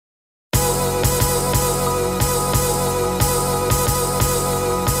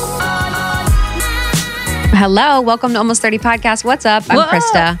Hello, welcome to Almost 30 Podcast. What's up? I'm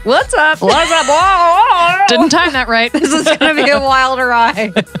Krista. What's up? What's up? Whoa. Didn't time that right. This is going to be a wild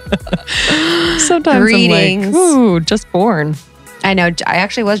ride. Sometimes Greetings. I'm like, ooh, just born. I know. I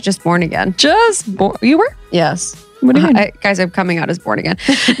actually was just born again. Just born. You were? Yes. What do you mean? Guys, I'm coming out as born again.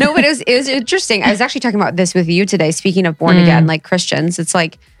 No, but it was interesting. I was actually talking about this with you today. Speaking of born again, like Christians, it's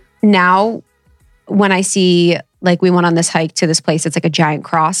like now when I see, like we went on this hike to this place, it's like a giant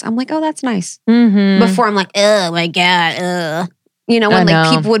cross. I'm like, oh, that's nice. Mm-hmm. Before I'm like, oh my God, you know, when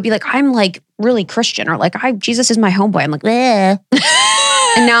like people would be like, I'm like really Christian or like, Jesus is my homeboy. I'm like, and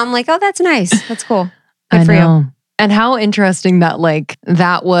now I'm like, oh, that's nice. That's cool. Good for you. And how interesting that like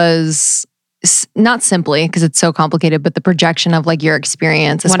that was not simply because it's so complicated, but the projection of like your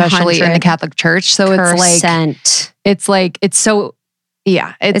experience, especially in the Catholic Church. So it's so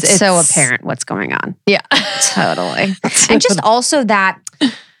apparent what's going on. Yeah, totally. And just also that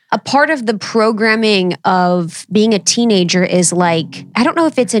a part of the programming of being a teenager is like, I don't know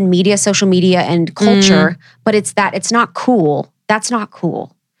if it's in media, social media and culture, but it's that it's not cool. That's not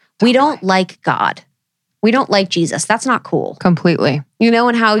cool. We don't like God. We don't like Jesus. That's not cool. Completely. You know,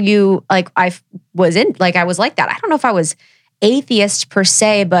 and how you, like, I was like that. I don't know if I was atheist per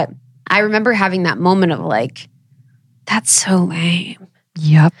se, but I remember having that moment of like, that's so lame.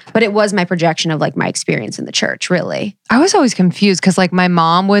 Yep. But it was my projection of like my experience in the church, really. I was always confused because like my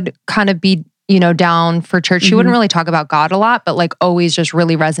mom would kind of be, down for church. She wouldn't really talk about God a lot, but like always just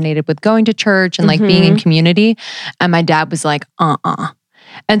really resonated with going to church and like being in community. And my dad was like,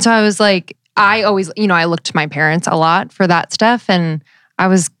 And so I was like, I always, I looked to my parents a lot for that stuff and I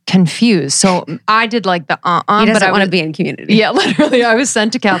was confused. So I did like the He doesn't want to be in community. Yeah, literally. I was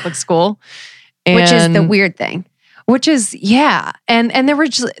sent to Catholic school. Which is the weird thing. Which is, yeah. And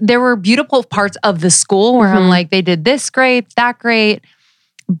there were beautiful parts of the school where I'm like, they did this great, that great.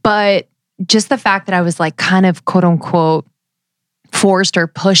 But just the fact that I was like kind of quote unquote forced or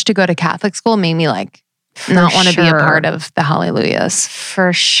pushed to go to Catholic school made me like, not want to be a part of the hallelujahs.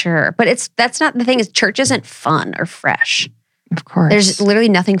 For sure. But that's not the thing is church isn't fun or fresh. Of course. There's literally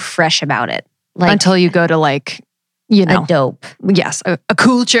nothing fresh about it. Like until you go to like, a dope. Yes. A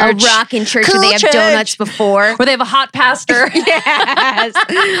cool church. A rockin' church where they have donuts before. Where they have a hot pastor. Yes.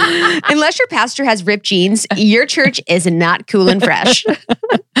 Unless your pastor has ripped jeans, your church is not cool and fresh.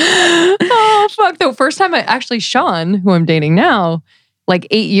 Oh, fuck. The first time Sean, who I'm dating now, like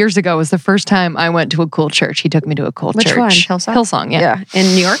 8 years ago was the first time I went to a cool church. He took me to a cool church. Which one? Hillsong? Hillsong, yeah. In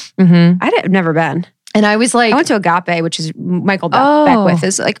New York? Mm-hmm. I've never been. And I was like... I went to Agape, which is Michael Beckwith,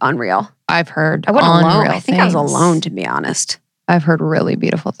 is like unreal. I've heard I went alone. I think things. I was alone, to be honest. I've heard really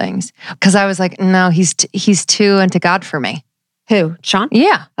beautiful things. Because I was like, no, he's too into God for me. Who? Sean?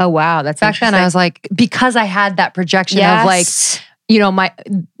 Yeah. Oh, wow. That's back then I was like, because I had that projection of like...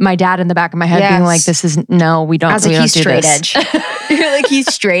 my dad in the back of my head being like, "This is no, we don't." I was like, he's straight edge. You're like,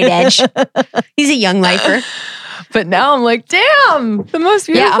 he's straight edge. He's a young lifer. But now I'm like, damn, the most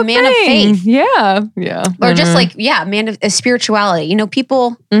beautiful a man of faith. Yeah. Or just like, a man of spirituality.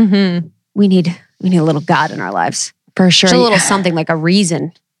 People. We need a little God in our lives for sure. Just a little something like a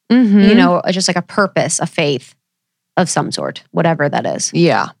reason. Just like a purpose, a faith of some sort, whatever that is.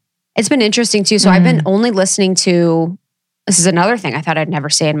 Yeah, it's been interesting too. So I've been only listening to. This is another thing I thought I'd never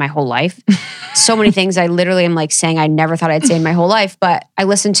say in my whole life. So many things I literally am like saying I never thought I'd say in my whole life, but I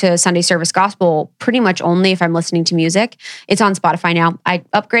listen to Sunday Service Gospel pretty much only if I'm listening to music. It's on Spotify now. I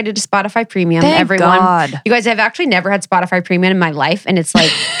upgraded to Spotify Premium. Thank God. You guys, I've actually never had Spotify Premium in my life. And it's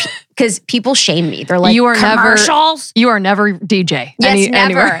like, because people shame me. They're like, commercials? You are never DJ. Yes,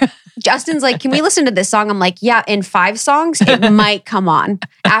 never. Justin's like, can we listen to this song? I'm like, yeah, in 5 songs, it might come on.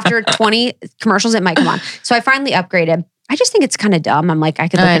 After 20 commercials, it might come on. So I finally upgraded. I just think it's kind of dumb. I'm like, I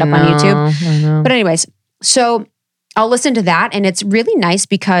could look it up on YouTube. But anyways, so I'll listen to that. And it's really nice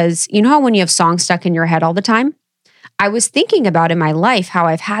because you know how when you have songs stuck in your head all the time? I was thinking about in my life how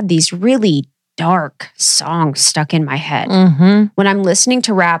I've had these really dark songs stuck in my head. When I'm listening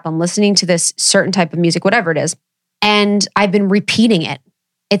to rap, I'm listening to this certain type of music, whatever it is. And I've been repeating it.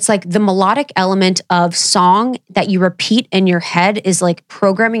 It's like the melodic element of song that you repeat in your head is like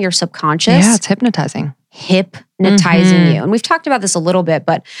programming your subconscious. Yeah, it's hypnotizing you. And we've talked about this a little bit,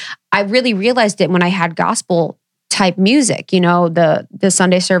 but I really realized it when I had gospel type music, the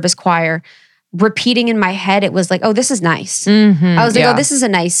Sunday service choir repeating in my head. It was like, oh, this is nice. I was like, oh, this is a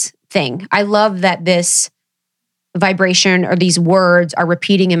nice thing. I love that this vibration or these words are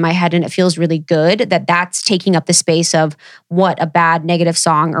repeating in my head and it feels really good that's taking up the space of what a bad negative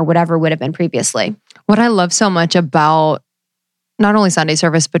song or whatever would have been previously. What I love so much about not only Sunday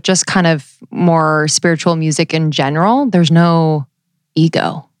service, but just kind of more spiritual music in general, there's no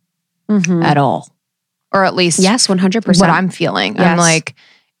ego at all. or at least Yes, 100%. what I'm feeling. Yes. I'm like,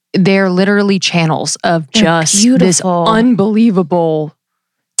 they're literally channels of just this beautiful. unbelievable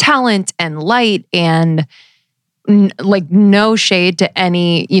talent and light and like no shade to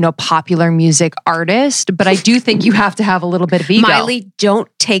any, popular music artist, but I do think you have to have a little bit of ego. Miley, don't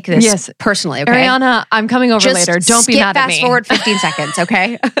take this personally, okay? Ariana, I'm coming over Just later. Don't be mad at me. fast forward 15 seconds,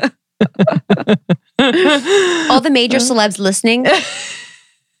 okay? All the major celebs listening.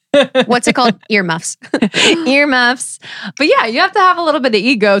 What's it called? Earmuffs. Earmuffs. But yeah, you have to have a little bit of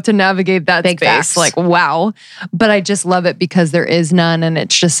ego to navigate that Big space. facts. Like, wow. But I just love it because there is none. And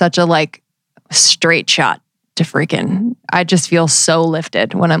it's just such a like straight shot to freaking, I just feel so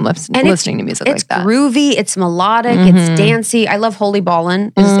lifted when I'm listening to music like that. It's groovy, it's melodic, it's dancey. I love Holy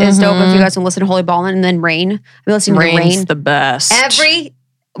Ballin'. Is dope if you guys want to listen to Holy Ballin'. And then Rain. I've been listening to Rain's Rain. the best. Every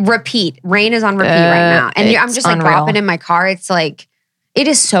repeat. Rain is on repeat right now. And I'm just like unreal. bopping in my car. It's like, it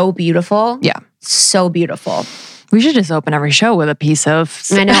is so beautiful. Yeah. So beautiful. We should just open every show with a piece of.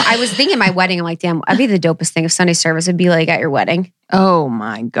 I know. I was thinking my wedding. I'm like, damn, that'd be the dopest thing if Sunday service would be like at your wedding. Oh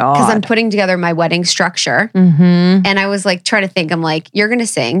my God. Because I'm putting together my wedding structure. Mm-hmm. And I was like trying to think, I'm like, you're going to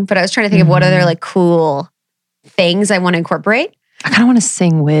sing. But I was trying to think of what other like cool things I want to incorporate. I kind of want to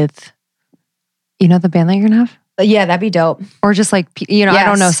sing with, the band that you're going to have? Yeah, that'd be dope. Or just like, I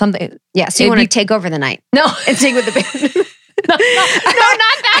don't know, something. Yeah, so you want to take over the night. No. And sing with the band. No, not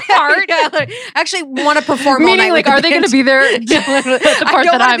that part. Yeah, like, actually want to perform all Meaning, night like, with are the they going band. to be there? The part I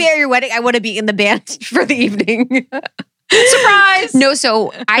don't that want to be at your wedding. I want to be in the band for the evening. Surprise! No,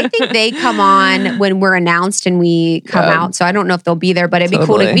 so I think they come on when we're announced and we come out. So I don't know if they'll be there, but it'd be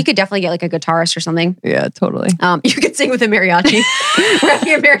cool. We could definitely get like a guitarist or something. Yeah, totally. You could sing with a mariachi.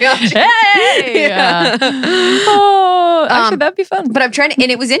 Rapping a mariachi. Hey! Yeah. Oh, actually, that'd be fun. But I'm trying to,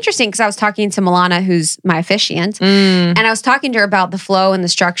 and it was interesting because I was talking to Milana, who's my officiant, and I was talking to her about the flow and the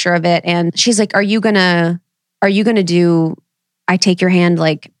structure of it. And she's like, are you gonna do, I take your hand,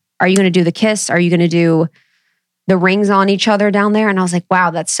 like, are you gonna do the kiss? Are you gonna do the rings on each other down there? And I was like, wow,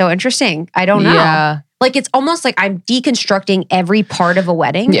 that's so interesting. I don't know. Yeah. Like, it's almost like I'm deconstructing every part of a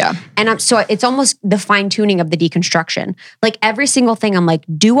wedding. Yeah. And it's almost the fine tuning of the deconstruction. Like every single thing, I'm like,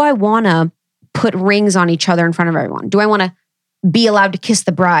 do I want to put rings on each other in front of everyone? Do I want to be allowed to kiss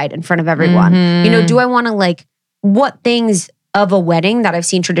the bride in front of everyone? Mm-hmm. Do I want to like, what things of a wedding that I've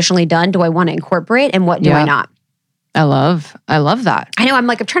seen traditionally done do I want to incorporate and what do I not? I love that. I know. I'm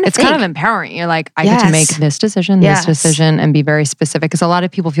like, I'm trying to It's think. kind of empowering. You're like, I get to make this decision, and be very specific. Because a lot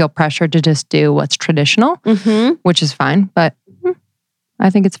of people feel pressured to just do what's traditional, which is fine. But I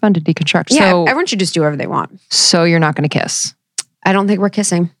think it's fun to deconstruct. Yeah, so everyone should just do whatever they want. So you're not going to kiss. I don't think we're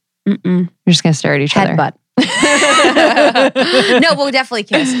kissing. You're just going to stare at each other. Headbutt. No, we'll definitely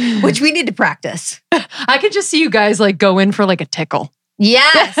kiss, which we need to practice. I could just see you guys like go in for like a tickle.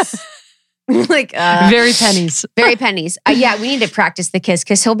 Yes. Like very pennies. Very pennies. Yeah, we need to practice the kiss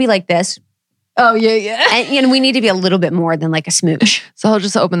because he'll be like this. Oh yeah. And we need to be a little bit more than like a smooch. So I'll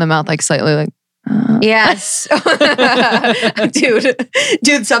just open the mouth like slightly like. Yes.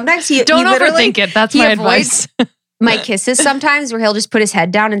 Dude, sometimes he don't literally overthink it. That's my advice. My kisses sometimes where he'll just put his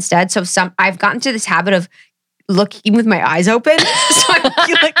head down instead. So I've gotten to this habit of looking with my eyes open. So I'm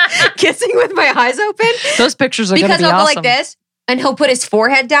like kissing with my eyes open. Those pictures are going to be awesome. Because I'll go like this and he'll put his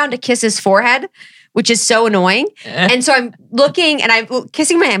forehead down to kiss his forehead, which is so annoying. And so I'm looking and I'm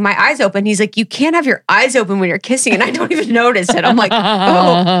kissing my eyes open. He's like, you can't have your eyes open when you're kissing. And I don't even notice it. I'm like,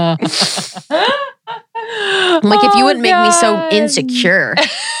 oh. I'm like, if you wouldn't make me so insecure,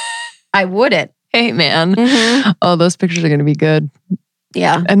 I wouldn't. Hey, man. Oh, those pictures are going to be good.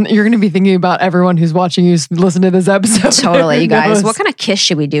 Yeah. And you're going to be thinking about everyone who's watching you listen to this episode. Totally, you guys. What kind of kiss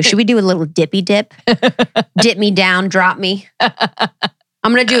should we do? Should we do a little dippy dip? Dip me down, drop me.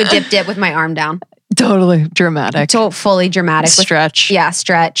 I'm going to do a dip with my arm down. Totally dramatic. Fully dramatic. Stretch. Yeah,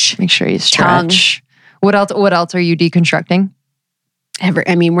 stretch. Make sure you stretch. Tongue. What else are you deconstructing?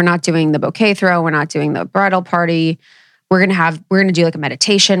 We're not doing the bouquet throw. We're not doing the bridal party. We're going to do like a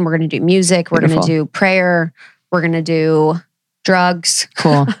meditation. We're going to do music. We're going to do prayer. We're going to do drugs.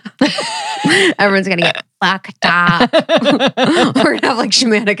 Cool. Everyone's going to get fucked up. We're going to have like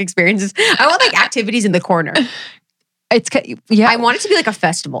shamanic experiences. I want like activities in the corner. I want it to be like a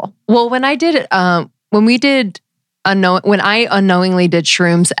festival. Well, when I did when I unknowingly did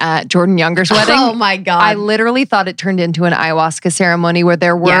shrooms at Jordan Younger's wedding. Oh my God. I literally thought it turned into an ayahuasca ceremony where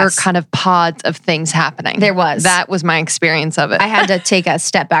there were kind of pods of things happening. There was. That was my experience of it. I had to take a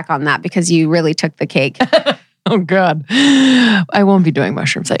step back on that because you really took the cake. Oh God. I won't be doing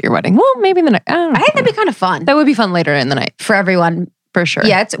mushrooms at your wedding. Well, maybe the night. I think that'd be kind of fun. That would be fun later in the night. For everyone. For sure.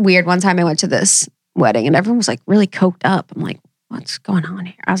 Yeah, it's weird. One time I went to this wedding and everyone was like really coked up. I'm like, what's going on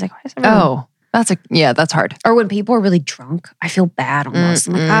here? I was like, why is everyone That's hard. Or when people are really drunk, I feel bad almost.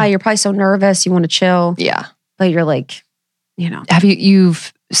 I'm like, you're probably so nervous. You want to chill. Yeah. But you're like, you know. Have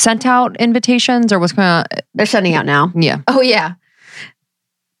you've sent out invitations or what's going on? They're sending out now. Yeah. Oh, yeah.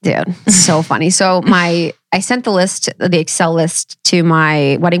 Dude, so funny. So I sent the Excel list to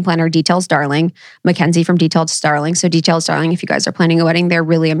my wedding planner, Details Darling, Mackenzie from Details Darling. So Details Darling, if you guys are planning a wedding, they're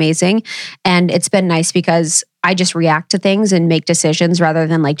really amazing. And it's been nice because I just react to things and make decisions rather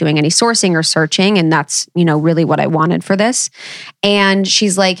than like doing any sourcing or searching. And that's, really what I wanted for this. And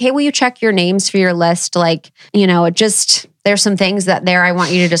she's like, hey, will you check your names for your list? Like, there's some things there I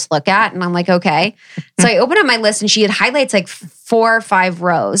want you to just look at. And I'm like, okay. So I open up my list and she had highlights like 4 or 5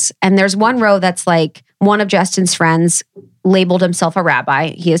 rows. And there's one row that's like one of Justin's friends labeled himself a rabbi.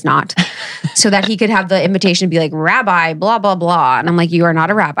 He is not. So that he could have the invitation to be like, rabbi, blah, blah, blah. And I'm like, you are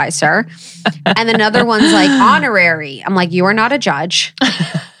not a rabbi, sir. And another one's like honorary. I'm like, you are not a judge.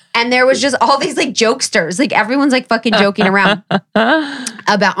 And there was just all these like jokesters. Like everyone's like fucking joking around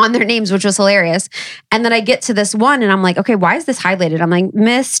about on their names, which was hilarious. And then I get to this one and I'm like, okay, why is this highlighted? I'm like,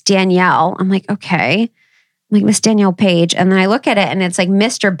 Miss Danielle. I'm like, okay. I'm like, Miss Danielle Page. And then I look at it and it's like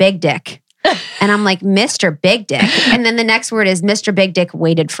Mr. Big Dick. And I'm like, Mr. Big Dick. And then the next word is Mr. Big Dick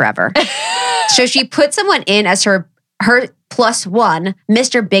waited forever. So she put someone in as her +1,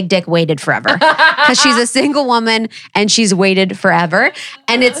 Mr. Big Dick waited forever. Because she's a single woman and she's waited forever.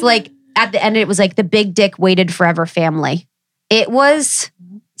 And it's like, at the end, it was like the Big Dick waited forever family. It was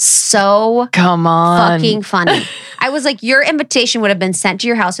so fucking funny. I was like, your invitation would have been sent to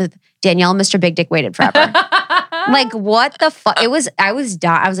your house with Danielle and Mr. Big Dick waited forever. Like, what the fuck? I was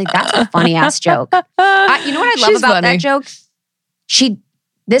like, that's a funny ass joke. You know what I love about that joke?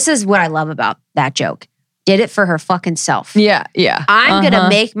 This is what I love about that joke. Did it for her fucking self. Yeah, yeah. I'm going to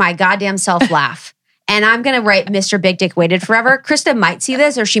make my goddamn self laugh. And I'm going to write Mr. Big Dick waited forever. Krista might see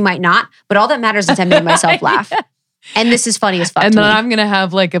this or she might not. But all that matters is I made myself laugh. And this is funny as fuck. And then I'm going to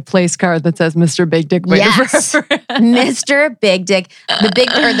have like a place card that says Mr. Big Dick waited forever. Mr. Big Dick. The Big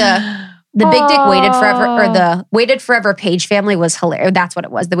Dick waited forever, or the waited forever Page family was hilarious. That's what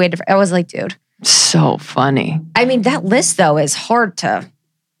it was. I was like, dude. So funny. I mean, that list though is hard to,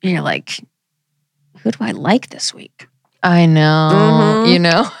 you're like, who do I like this week? I know.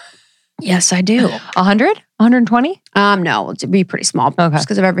 Mm-hmm. Yes, I do. 100? 120? No, it'd be pretty small just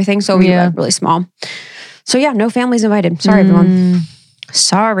because of everything. So we were really small. So yeah, no families invited. Sorry, everyone.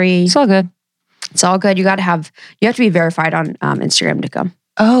 Sorry. It's all good. It's all good. You have to be verified on Instagram to come.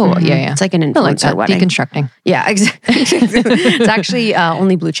 Oh, yeah. It's like an influencer wedding. Deconstructing. Yeah, exactly. It's actually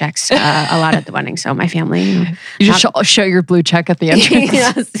only blue checks allowed at the wedding. So my family. You just show your blue check at the entrance.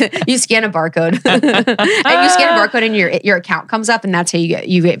 Yes. You scan a barcode. And you scan a barcode and your account comes up and that's how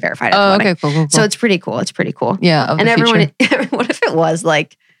you get verified at the wedding. Okay, cool. So it's pretty cool. Yeah. And everyone, what if it was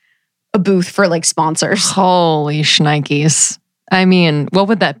like a booth for like sponsors? Holy shnikes. I mean, what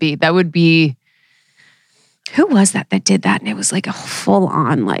would that be? That would be... Who was that did that? And it was like a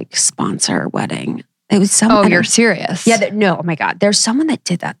full-on like sponsor wedding. It was someone. Oh, you're serious? Yeah. No, oh my God. There's someone that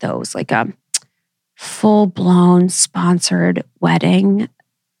did that though. It was like a full-blown sponsored wedding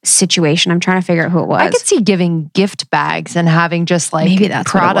situation. I'm trying to figure out who it was. I could see giving gift bags and having just like maybe that's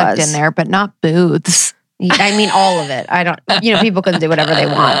product in there, but not booths. I mean, all of it. I don't, people can do whatever they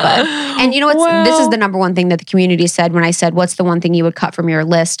want. But, and you know what's, this is the number one thing that the community said when I said, what's the one thing you would cut from your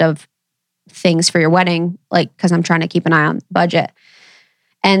list of things for your wedding, like, because I'm trying to keep an eye on budget.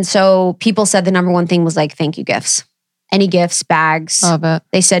 And so people said the number one thing was like, thank you gifts. Any gifts, bags. Love it.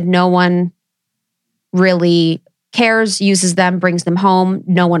 They said no one really cares, uses them, brings them home.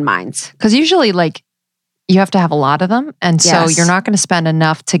 No one minds. Because usually like you have to have a lot of them. And so you're not going to spend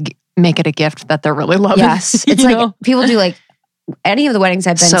enough to make it a gift that they're really loving. Yes. It's like people do like any of the weddings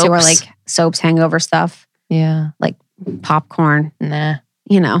I've been to are like soaps, hangover stuff. Yeah. Like popcorn. Nah.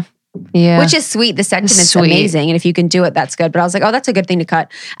 Yeah. Which is sweet. The sentiment's amazing. And if you can do it, that's good. But I was like, oh, that's a good thing to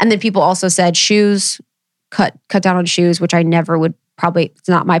cut. And then people also said shoes, cut down on shoes, which I never would probably, it's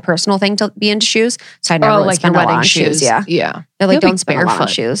not my personal thing to be into shoes. So I never would spend a lot on shoes. Yeah. Yeah. They're like, don't spend a lot on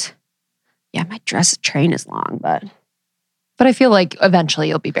shoes. Yeah, my dress train is long, but I feel like eventually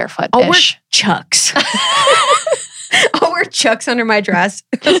you'll be barefoot. I'll wear Chucks. I'll wear Chucks under my dress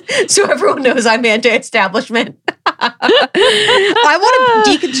so everyone knows I'm anti-establishment. I want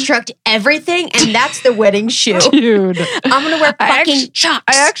to deconstruct everything, and that's the wedding shoe. Dude. I'm going to wear fucking Chucks.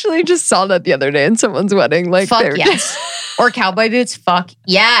 I actually just saw that the other day in someone's wedding. Like, fuck yes. Or cowboy boots. Fuck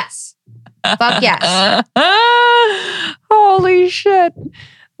yes. Fuck yes. Holy shit.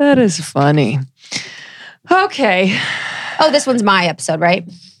 That is funny. Okay. Oh, this one's my episode, right?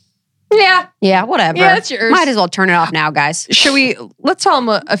 Yeah, whatever. Yeah, it's yours. Might as well turn it off now, guys. Let's tell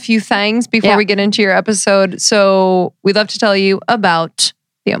them a few things before we get into your episode. So we'd love to tell you about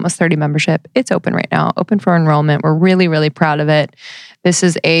the Almost 30 membership. It's open right now, open for enrollment. We're really, really proud of it. This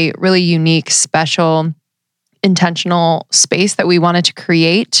is a really unique, special, intentional space that we wanted to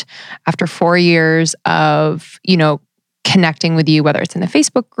create after 4 years of, connecting with you, whether it's in the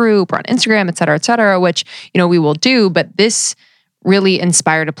Facebook group or on Instagram, et cetera, which, we will do. But this really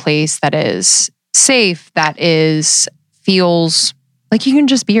inspired a place that is safe, that feels like you can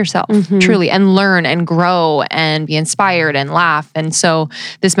just be yourself, truly, and learn and grow and be inspired and laugh. And so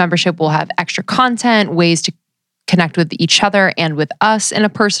this membership will have extra content, ways to connect with each other and with us in a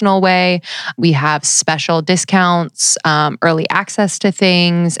personal way. We have special discounts, early access to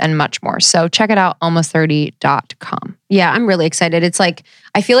things, and much more. So check it out, almost30.com. Yeah, I'm really excited. It's like,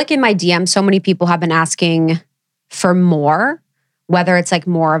 I feel like in my DM, so many people have been asking for more, whether it's like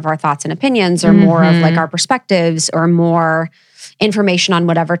more of our thoughts and opinions or more of like our perspectives or more information on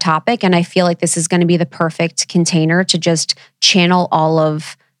whatever topic. And I feel like this is going to be the perfect container to just channel all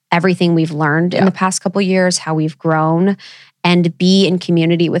of everything we've learned in the past couple of years, how we've grown, and be in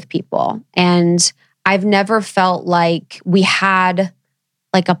community with people. And I've never felt like we had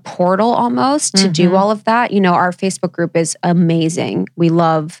like a portal almost to do all of that. Our Facebook group is amazing. We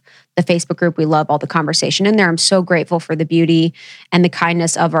love the Facebook group. We love all the conversation in there. I'm so grateful for the beauty and the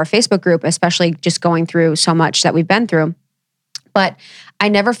kindness of our Facebook group, especially just going through so much that we've been through. But I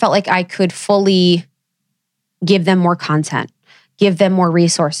never felt like I could fully give them more content, give them more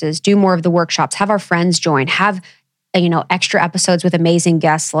resources, do more of the workshops, have our friends join, have extra episodes with amazing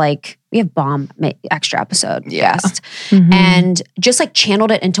guests. Like we have bomb extra episode guests, and just like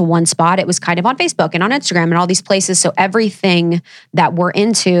channeled it into one spot. It was kind of on Facebook and on Instagram and all these places. So everything that we're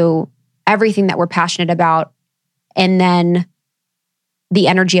into, everything that we're passionate about, and then the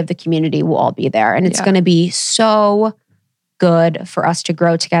energy of the community will all be there. And it's going to be so good for us to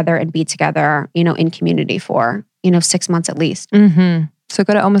grow together and be together, in community for, 6 months at least. So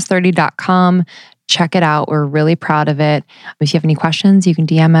go to almost30.com. Check it out. We're really proud of it. If you have any questions, you can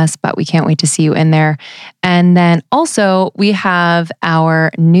DM us, but we can't wait to see you in there. And then also we have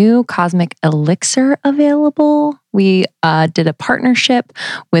our new Cosmic Elixir available. We did a partnership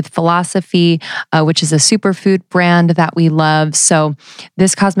with Philosophy, which is a superfood brand that we love. So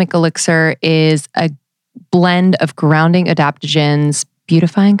this Cosmic Elixir is a blend of grounding adaptogens,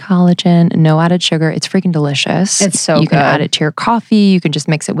 beautifying collagen, no added sugar. It's freaking delicious. It's so good. You can good. add it to your coffee. You can just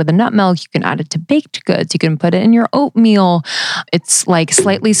mix it with a nut milk. You can add it to baked goods. You can put it in your oatmeal. It's like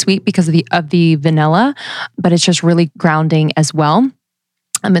slightly sweet because of the vanilla, but it's just really grounding as well.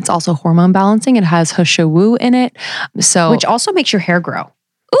 It's also hormone balancing. It has Husha Wu in it. Which also makes your hair grow.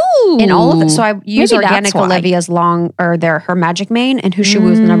 Ooh. In all of it. So I use Organic Olivia's her Magic Mane, and Husha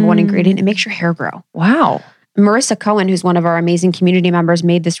Wu is the number one ingredient. It makes your hair grow. Wow. Marissa Cohen, who's one of our amazing community members,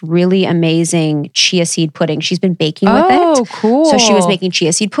 made this really amazing chia seed pudding. She's been baking with it. Oh, cool. So she was making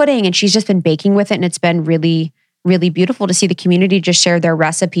chia seed pudding and she's just been baking with it. And it's been really, really beautiful to see the community just share their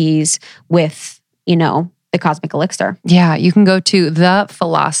recipes with, the Cosmic Elixir. Yeah, you can go to The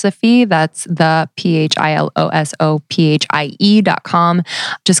Philosophy. That's the PHILOSOPHIE.com.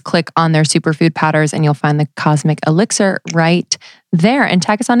 Just click on their superfood powders and you'll find the Cosmic Elixir right there. And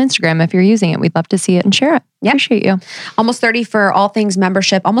tag us on Instagram if you're using it. We'd love to see it and share it. Yeah. Appreciate you. Almost 30 for all things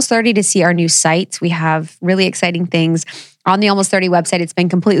membership. Almost 30 to see our new site. We have really exciting things on the Almost 30 website. It's been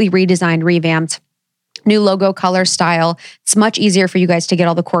completely redesigned, revamped. New logo, color, style. It's much easier for you guys to get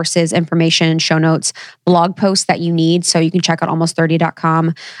all the courses, information, show notes, blog posts that you need. So you can check out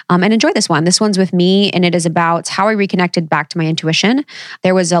almost30.com and enjoy this one. This one's with me, and it is about how I reconnected back to my intuition.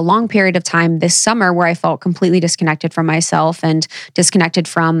 There was a long period of time this summer where I felt completely disconnected from myself and disconnected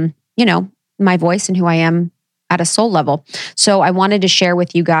from, my voice and who I am at a soul level. So I wanted to share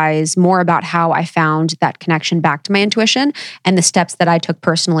with you guys more about how I found that connection back to my intuition and the steps that I took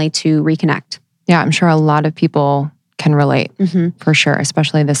personally to reconnect. Yeah, I'm sure a lot of people can relate for sure,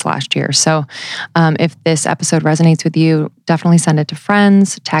 especially this last year. So if this episode resonates with you, definitely send it to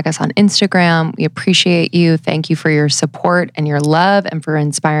friends, tag us on Instagram. We appreciate you. Thank you for your support and your love and for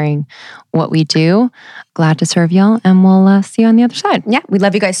inspiring what we do. Glad to serve y'all, and we'll see you on the other side. Yeah, we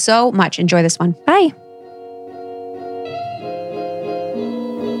love you guys so much. Enjoy this one. Bye.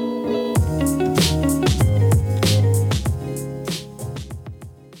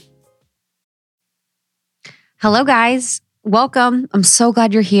 Hello, guys. Welcome. I'm so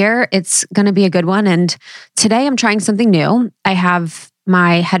glad you're here. It's going to be a good one. And today I'm trying something new. I have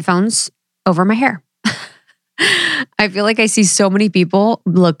my headphones over my hair. I feel like I see so many people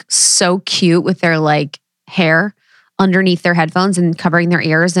look so cute with their hair underneath their headphones and covering their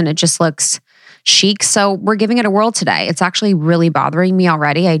ears, and it just looks chic. So we're giving it a whirl today. It's actually really bothering me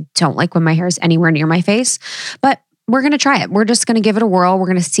already. I don't like when my hair is anywhere near my face, but we're going to try it. We're just going to give it a whirl. We're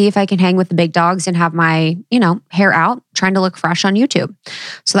going to see if I can hang with the big dogs and have my, hair out, trying to look fresh on YouTube.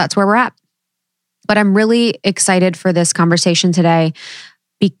 So that's where we're at. But I'm really excited for this conversation today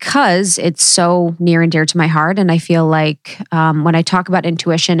because it's so near and dear to my heart. And I feel like when I talk about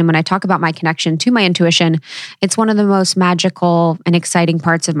intuition and when I talk about my connection to my intuition, it's one of the most magical and exciting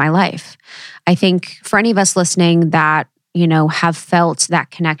parts of my life. I think for any of us listening that, have felt that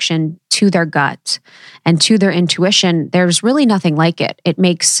connection to their gut and to their intuition, there's really nothing like it. It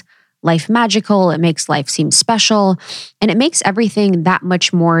makes life magical. It makes life seem special. And it makes everything that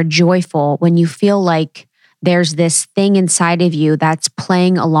much more joyful when you feel like there's this thing inside of you that's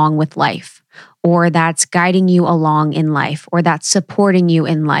playing along with life, or that's guiding you along in life, or that's supporting you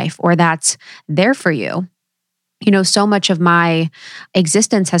in life, or that's there for you. So much of my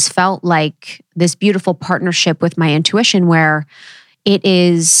existence has felt like this beautiful partnership with my intuition where it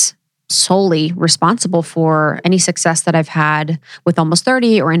is solely responsible for any success that I've had with Almost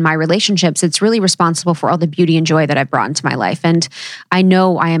 30 or in my relationships. It's really responsible for all the beauty and joy that I've brought into my life. And I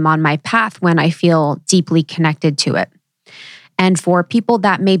know I am on my path when I feel deeply connected to it. And for people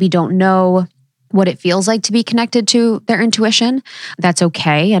that maybe don't know what it feels like to be connected to their intuition, that's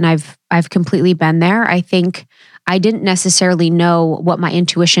okay. And I've completely been there. I think I didn't necessarily know what my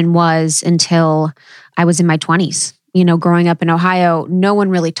intuition was until I was in my 20s. Growing up in Ohio, no one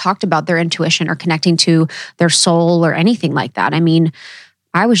really talked about their intuition or connecting to their soul or anything like that. I mean,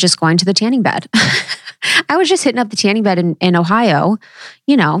 I was just going to the tanning bed. I was just hitting up the tanning bed in Ohio,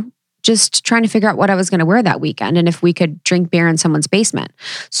 just trying to figure out what I was going to wear that weekend and if we could drink beer in someone's basement.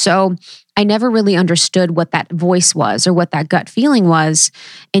 So I never really understood what that voice was or what that gut feeling was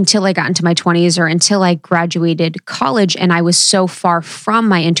until I got into my 20s or until I graduated college. And I was so far from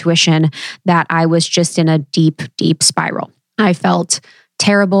my intuition that I was just in a deep, deep spiral. I felt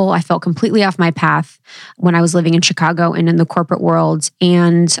terrible. I felt completely off my path when I was living in Chicago and in the corporate world.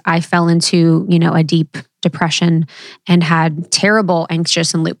 And I fell into, a deep depression and had terrible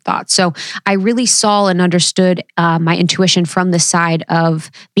anxious and loop thoughts. So I really saw and understood my intuition from the side of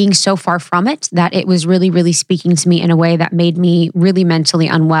being so far from it that it was really, really speaking to me in a way that made me really mentally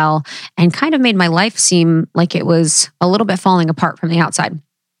unwell and kind of made my life seem like it was a little bit falling apart from the outside.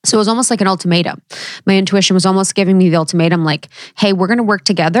 So it was almost like an ultimatum. My intuition was almost giving me the ultimatum like, hey, we're going to work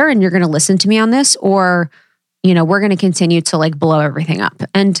together and you're going to listen to me on this, or, we're going to continue to blow everything up.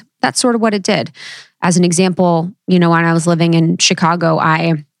 And that's sort of what it did. As an example, when I was living in Chicago,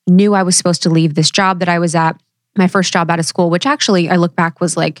 I knew I was supposed to leave this job that I was at, my first job out of school, which actually I look back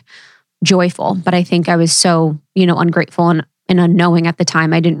was joyful, but I think I was so, ungrateful and unknowing at the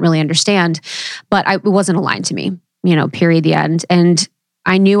time. I didn't really understand, but it wasn't aligned to me, period, the end. And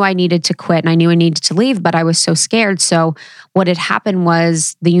I knew I needed to quit and I knew I needed to leave, but I was so scared. So what had happened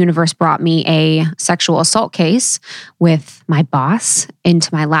was the universe brought me a sexual assault case with my boss into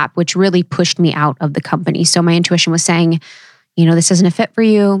my lap, which really pushed me out of the company. So my intuition was saying, this isn't a fit for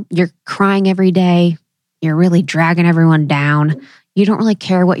you. You're crying every day. You're really dragging everyone down. You don't really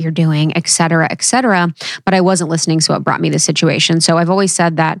care what you're doing, et cetera, et cetera. But I wasn't listening, so it brought me this situation. So I've always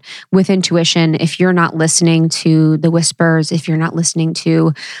said that with intuition, if you're not listening to the whispers, if you're not listening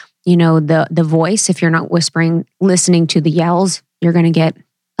to, the voice, if you're not listening to the yells, you're going to get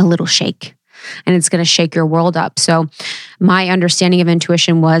a little shake. And it's going to shake your world up. So my understanding of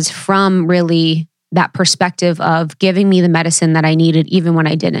intuition was from really that perspective of giving me the medicine that I needed, even when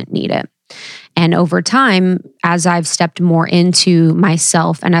I didn't need it. And over time, as I've stepped more into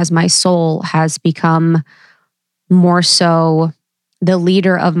myself and as my soul has become more so the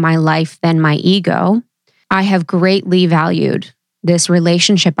leader of my life than my ego, I have greatly valued this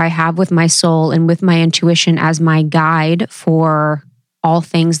relationship I have with my soul and with my intuition as my guide for all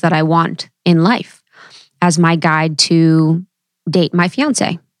things that I want in life, as my guide to date my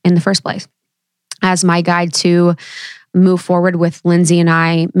fiance in the first place, as my guide to move forward with Lindsay and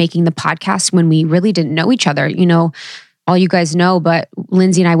I making the podcast when we really didn't know each other. All you guys know, but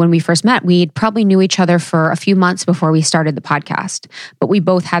Lindsay and I, when we first met, we probably knew each other for a few months before we started the podcast. But we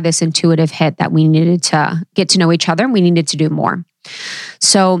both had this intuitive hit that we needed to get to know each other and we needed to do more.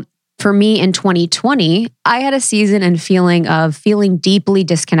 So for me in 2020, I had a season and feeling deeply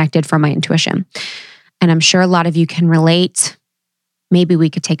disconnected from my intuition. And I'm sure a lot of you can relate. Maybe we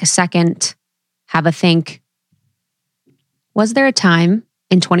could take a second, have a think. Was there a time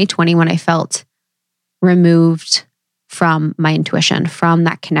in 2020 when I felt removed from my intuition, from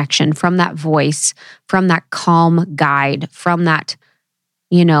that connection, from that voice, from that calm guide, from that,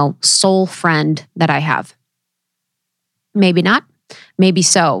 soul friend that I have? Maybe not. Maybe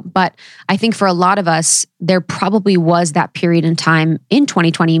so. But I think for a lot of us, there probably was that period in time in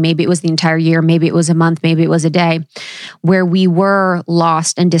 2020, maybe it was the entire year, maybe it was a month, maybe it was a day, where we were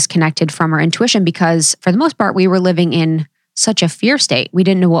lost and disconnected from our intuition because for the most part, we were living in such a fear state. We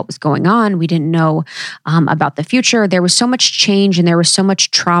didn't know what was going on. We didn't know about the future. There was so much change and there was so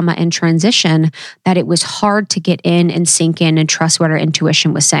much trauma and transition that it was hard to get in and sink in and trust what our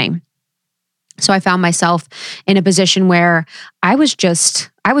intuition was saying. So I found myself in a position where I was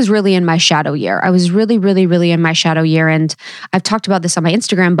really in my shadow year. I was really, really, really in my shadow year. And I've talked about this on my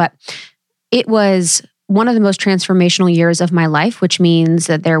Instagram, but it was one of the most transformational years of my life, which means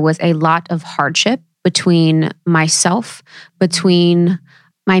that there was a lot of hardship between myself, between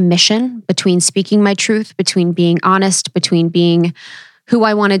my mission, between speaking my truth, between being honest, between being who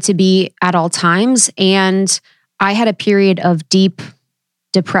I wanted to be at all times. And I had a period of deep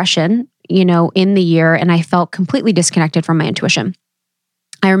depression, in the year, and I felt completely disconnected from my intuition.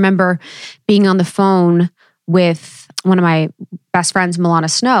 I remember being on the phone with one of my best friends, Milana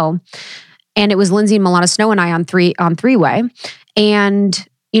Snow, and it was Lindsay and Milana Snow and I on three-way. And,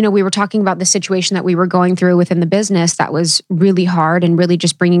 we were talking about the situation that we were going through within the business that was really hard and really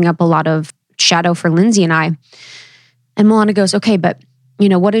just bringing up a lot of shadow for Lindsay and I. And Milana goes, okay, but,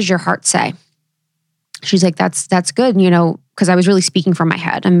 what does your heart say? She's like, that's good, because I was really speaking from my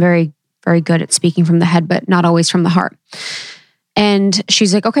head. I'm very, very good at speaking from the head, but not always from the heart. And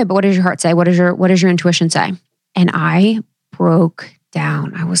she's like, okay, but what does your heart say? What does your intuition say? And I broke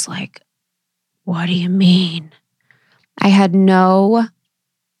down. I was like, what do you mean? I had no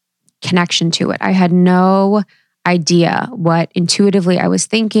connection to it. I had no idea what intuitively I was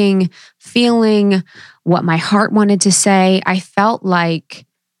thinking, feeling, what my heart wanted to say. I felt like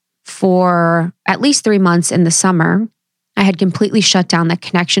for at least 3 months in the summer, I had completely shut down the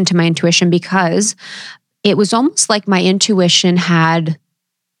connection to my intuition because it was almost like my intuition had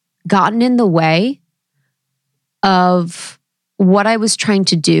gotten in the way of what I was trying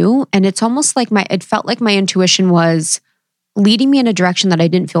to do. And it's almost like it felt like my intuition was leading me in a direction that I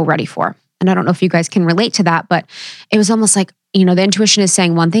didn't feel ready for. And I don't know if you guys can relate to that, but it was almost like, the intuition is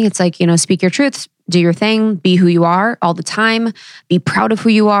saying one thing. It's like, speak your truth, do your thing, be who you are all the time, be proud of who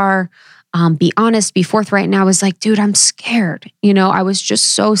you are. Be honest, be forthright. And I was like, dude, I'm scared. I was just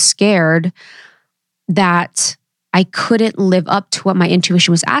so scared that I couldn't live up to what my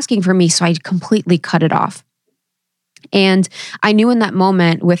intuition was asking for me. So I completely cut it off. And I knew in that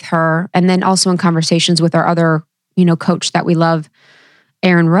moment with her, and then also in conversations with our other, coach that we love,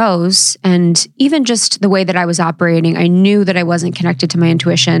 Erin Rose, and even just the way that I was operating, I knew that I wasn't connected to my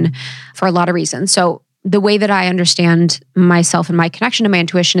intuition for a lot of reasons. So the way that I understand myself and my connection to my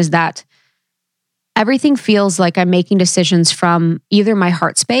intuition is that everything feels like I'm making decisions from either my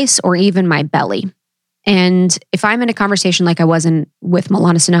heart space or even my belly. And if I'm in a conversation like I was with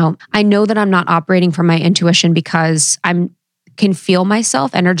Milana Snow, I know that I'm not operating from my intuition because I can feel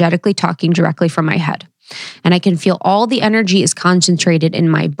myself energetically talking directly from my head. And I can feel all the energy is concentrated in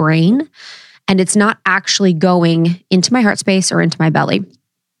my brain and it's not actually going into my heart space or into my belly.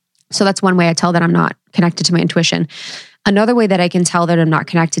 So that's one way I tell that I'm not connected to my intuition. Another way that I can tell that I'm not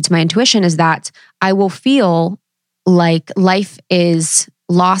connected to my intuition is that I will feel like life is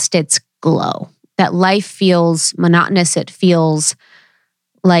lost its glow, that life feels monotonous. It feels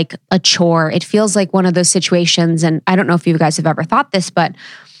like a chore. It feels like one of those situations. And I don't know if you guys have ever thought this, but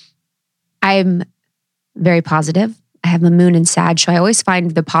I'm very positive. I have a moon in Sag, so I always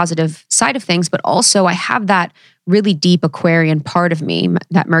find the positive side of things, but also I have that really deep Aquarian part of me,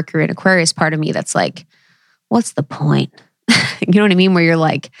 that Mercury and Aquarius part of me that's like, what's the point? You know what I mean? Where you're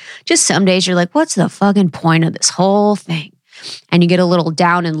like, just some days you're like, what's the fucking point of this whole thing? And you get a little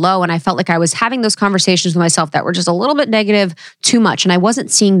down and low. And I felt like I was having those conversations with myself that were just a little bit negative, too much. And I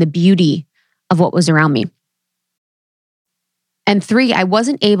wasn't seeing the beauty of what was around me. And 3, I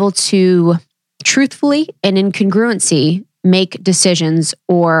wasn't able to truthfully and in congruency make decisions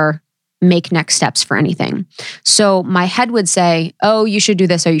or make next steps for anything. So my head would say, oh, you should do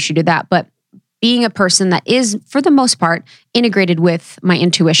this or you should do that. But being a person that is, for the most part, integrated with my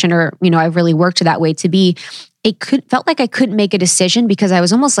intuition, or, I've really worked that way to be, felt like I couldn't make a decision because I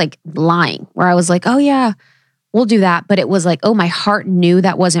was almost like lying, where I was like, oh yeah, we'll do that. But it was like, oh, my heart knew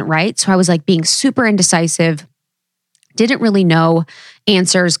that wasn't right. So I was like being super indecisive, didn't really know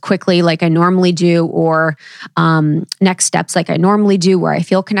answers quickly like I normally do, or next steps like I normally do, where I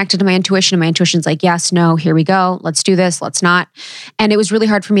feel connected to my intuition. And my intuition's like, yes, no, here we go. Let's do this. Let's not. And it was really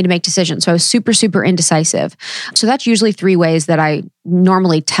hard for me to make decisions. So I was super, super indecisive. So that's usually 3 ways that I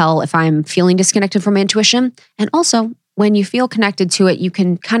normally tell if I'm feeling disconnected from my intuition. And also when you feel connected to it, you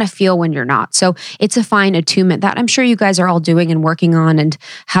can kind of feel when you're not. So it's a fine attunement that I'm sure you guys are all doing and working on, and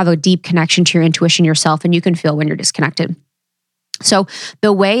have a deep connection to your intuition yourself, and you can feel when you're disconnected. So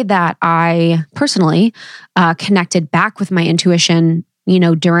the way that I personally connected back with my intuition,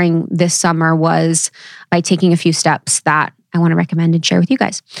 during this summer was by taking a few steps that I want to recommend and share with you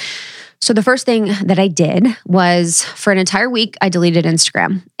guys. So the first thing that I did was, for an entire week, I deleted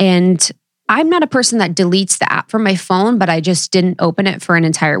Instagram. And I'm not a person that deletes the app from my phone, but I just didn't open it for an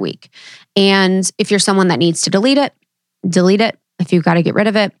entire week. And if you're someone that needs to delete it, delete it. If you've got to get rid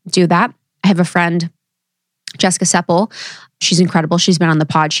of it, do that. I have a friend, Jessica Seppel. She's incredible. She's been on the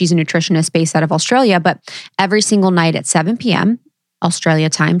pod. She's a nutritionist based out of Australia, but every single night at 7 p.m. Australia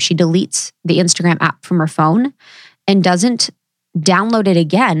time, she deletes the Instagram app from her phone and doesn't download it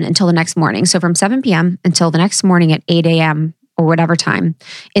again until the next morning. So from 7 p.m. until the next morning at 8 a.m. or whatever time,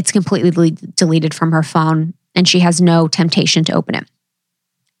 it's completely deleted from her phone, and she has no temptation to open it.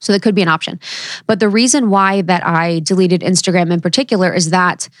 So that could be an option. But the reason why that I deleted Instagram in particular is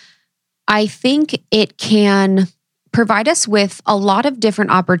that I think it can provide us with a lot of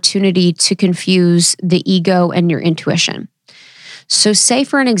different opportunity to confuse the ego and your intuition. So say,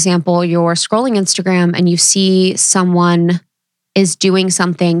 for an example, you're scrolling Instagram and you see someone is doing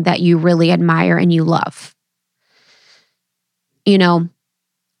something that you really admire and you love. The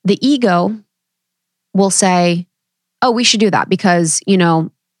ego will say, oh, we should do that because,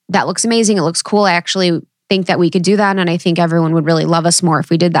 that looks amazing. It looks cool. I actually think that we could do that. And I think everyone would really love us more if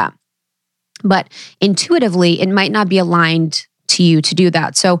we did that. But intuitively, it might not be aligned to you to do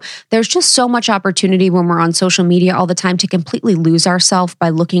that. So there's just so much opportunity when we're on social media all the time to completely lose ourselves by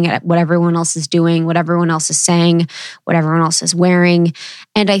looking at what everyone else is doing, what everyone else is saying, what everyone else is wearing.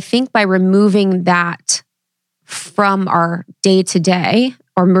 And I think by removing that from our day to day,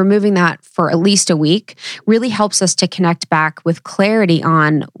 or removing that for at least a week, really helps us to connect back with clarity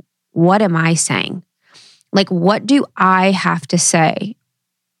on, what am I saying? Like, what do I have to say?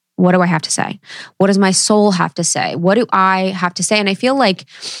 What do I have to say? What does my soul have to say? What do I have to say? And I feel like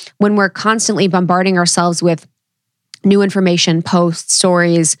when we're constantly bombarding ourselves with new information, posts,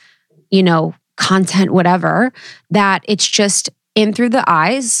 stories, content, whatever, that it's just in through the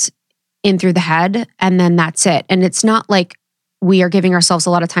eyes, in through the head, and then that's it. And it's not like we are giving ourselves a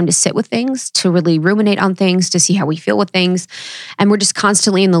lot of time to sit with things, to really ruminate on things, to see how we feel with things. And we're just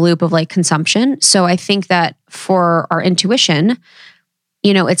constantly in the loop of consumption. So I think that for our intuition,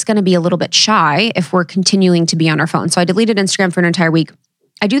 it's going to be a little bit shy if we're continuing to be on our phone. So I deleted Instagram for an entire week.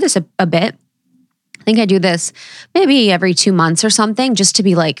 I do this a bit. I think I do this maybe every 2 months or something, just to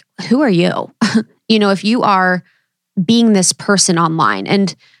be like, who are you? If you are being this person online,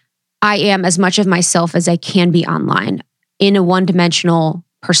 and I am as much of myself as I can be online in a one-dimensional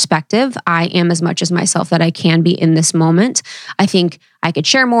perspective, I am as much as myself that I can be in this moment. I think I could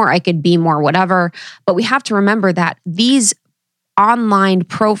share more, I could be more, whatever. But we have to remember that these online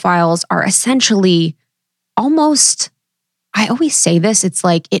profiles are essentially almost, I always say this, it's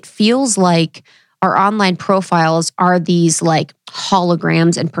like, it feels like our online profiles are these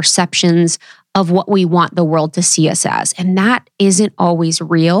holograms and perceptions of what we want the world to see us as. And that isn't always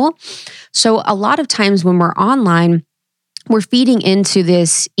real. So a lot of times when we're online, we're feeding into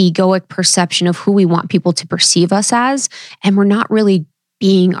this egoic perception of who we want people to perceive us as, and we're not really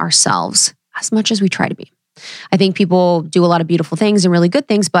being ourselves as much as we try to be. I think people do a lot of beautiful things and really good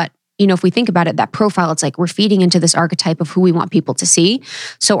things, but if we think about it, that profile, it's like we're feeding into this archetype of who we want people to see.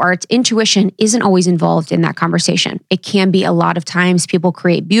 So our intuition isn't always involved in that conversation. It can be a lot of times. People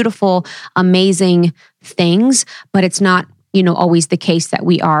create beautiful, amazing things, but it's not, always the case that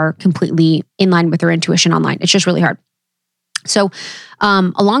we are completely in line with our intuition online. It's just really hard. So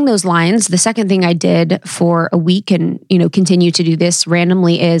along those lines, the second thing I did for a week and, continue to do this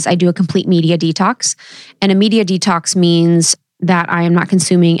randomly is I do a complete media detox. And a media detox means that I am not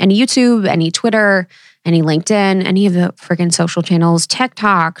consuming any YouTube, any Twitter, any LinkedIn, any of the freaking social channels,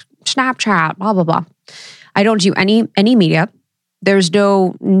 TikTok, Snapchat, blah, blah, blah. I don't do any media. There's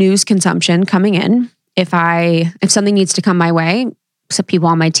no news consumption coming in. If something needs to come my way, some people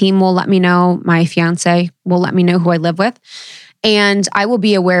on my team will let me know. My fiance will let me know, who I live with. And I will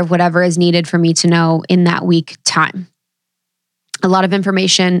be aware of whatever is needed for me to know in that week time. A lot of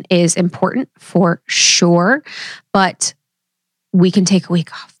information is important for sure, but we can take a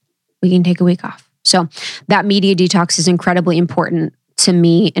week off. So that media detox is incredibly important to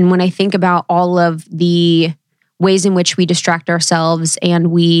me. And when I think about all of the ways in which we distract ourselves and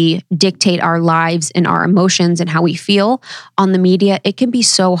we dictate our lives and our emotions and how we feel on the media, it can be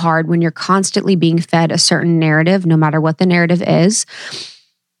so hard when you're constantly being fed a certain narrative, no matter what the narrative is,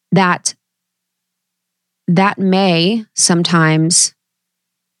 that that may sometimes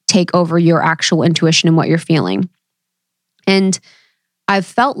take over your actual intuition and what you're feeling. And I've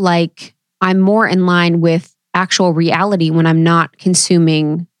felt like I'm more in line with actual reality when I'm not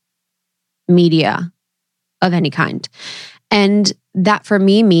consuming media of any kind. And that for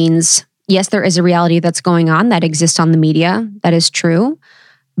me means, yes, there is a reality that's going on that exists on the media. That is true.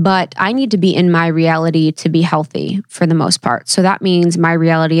 But I need to be in my reality to be healthy for the most part. So that means my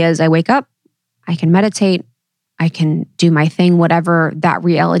reality is I wake up, I can meditate, I can do my thing, whatever that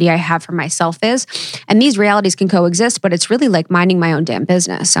reality I have for myself is. And these realities can coexist, but it's really like minding my own damn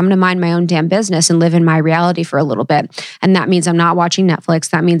business. I'm going to mind my own damn business and live in my reality for a little bit. And that means I'm not watching Netflix.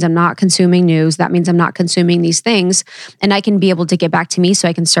 That means I'm not consuming news. That means I'm not consuming these things. And I can be able to get back to me so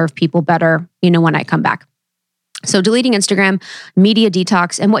I can serve people better, when I come back. So deleting Instagram, media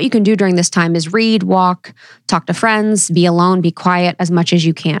detox. And what you can do during this time is read, walk, talk to friends, be alone, be quiet as much as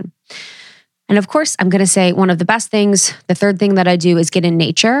you can. And of course, I'm going to say one of the best things, the third thing that I do is get in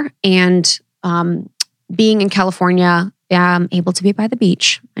nature. And being in California, I'm able to be by the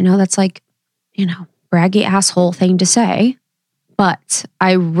beach. I know that's like, braggy asshole thing to say, but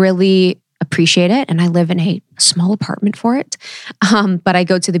I really appreciate it. And I live in a small apartment for it. But I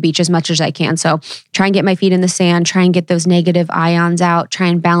go to the beach as much as I can. So try and get my feet in the sand, try and get those negative ions out, try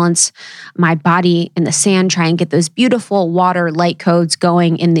and balance my body in the sand, try and get those beautiful water light codes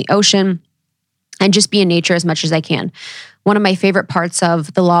going in the ocean. And just be in nature as much as I can. One of my favorite parts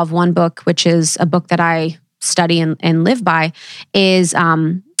of the Law of One book, which is a book that I study and live by, is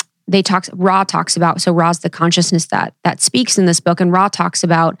Ra talks about, so Ra's the consciousness that speaks in this book, and Ra talks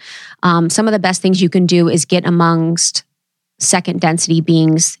about some of the best things you can do is get amongst second density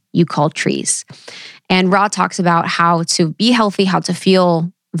beings you call trees. And Ra talks about how to be healthy, how to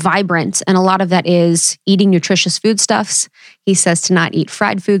feel vibrant. And a lot of that is eating nutritious foodstuffs. He says to not eat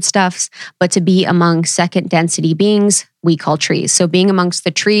fried foodstuffs, but to be among second density beings we call trees. So being amongst the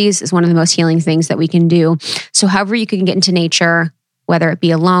trees is one of the most healing things that we can do. So however you can get into nature, whether it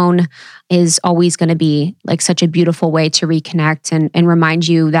be alone, is always going to be like such a beautiful way to reconnect and remind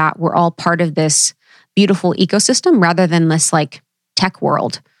you that we're all part of this beautiful ecosystem rather than this like tech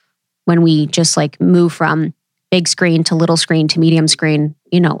world when we just like move from big screen to little screen to medium screen,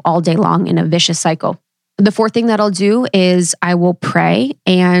 all day long in a vicious cycle. The fourth thing that I'll do is I will pray.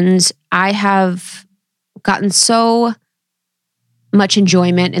 And I have gotten so much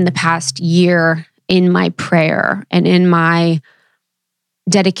enjoyment in the past year in my prayer and in my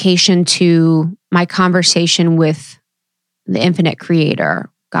dedication to my conversation with the infinite creator,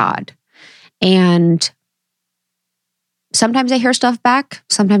 God. And sometimes I hear stuff back,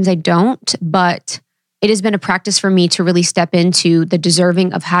 sometimes I don't, but it has been a practice for me to really step into the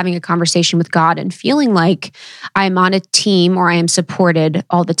deserving of having a conversation with God and feeling like I'm on a team or I am supported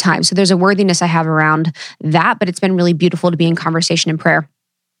all the time. So there's a worthiness I have around that, but it's been really beautiful to be in conversation and prayer.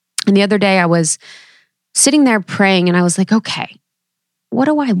 And the other day I was sitting there praying and I was like, okay, what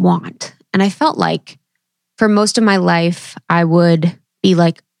do I want? And I felt like for most of my life, I would be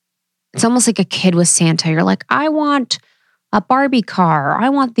like, it's almost like a kid with Santa. You're like, I want a Barbie car. I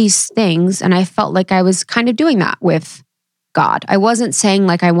want these things. And I felt like I was kind of doing that with God. I wasn't saying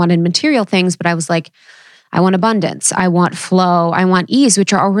like I wanted material things, but I was like, I want abundance. I want flow. I want ease,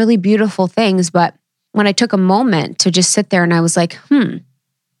 which are all really beautiful things. But when I took a moment to just sit there and I was like, who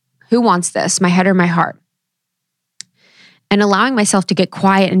wants this? My head or my heart? And allowing myself to get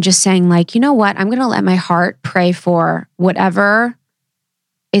quiet and just saying like, you know what? I'm going to let my heart pray for whatever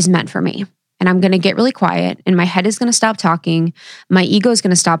is meant for me. And I'm going to get really quiet and my head is going to stop talking. My ego is going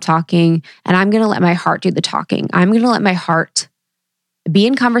to stop talking and I'm going to let my heart do the talking. I'm going to let my heart be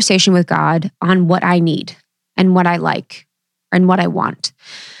in conversation with God on what I need and what I like and what I want.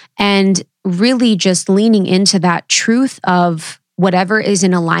 And really just leaning into that truth of whatever is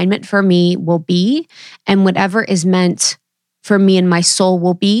in alignment for me will be, and whatever is meant for me and my soul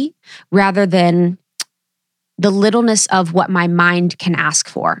will be, rather than the littleness of what my mind can ask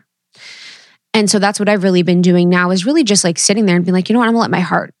for. And so that's what I've really been doing now, is really just like sitting there and being like, you know what, I'm gonna let my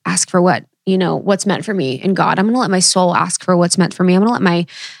heart ask for what's meant for me in God. I'm gonna let my soul ask for what's meant for me. I'm gonna let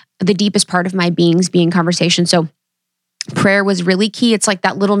the deepest part of my beings be in conversation. So prayer was really key. It's like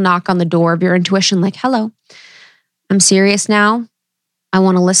that little knock on the door of your intuition, like, hello, I'm serious now. I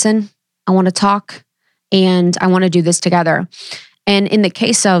wanna listen. I wanna talk. And I wanna do this together. And in the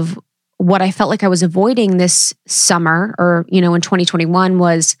case of what I felt like I was avoiding this summer or, in 2021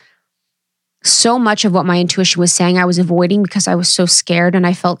 was so much of what my intuition was saying I was avoiding because I was so scared and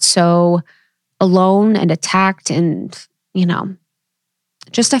I felt so alone and attacked and,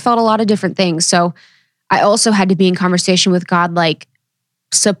 I felt a lot of different things. So I also had to be in conversation with God, like,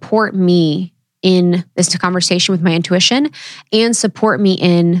 support me in this conversation with my intuition and support me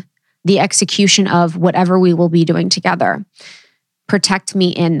in the execution of whatever we will be doing together. Protect me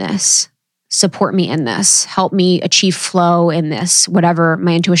in this. Support me in this. Help me achieve flow in this, whatever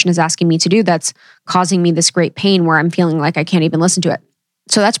my intuition is asking me to do that's causing me this great pain where I'm feeling like I can't even listen to it.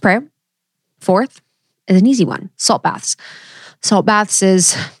 So that's prayer. Fourth is an easy one, salt baths. Salt baths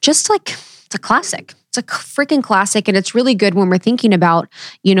is just like, it's a classic. It's a freaking classic. And it's really good when we're thinking about,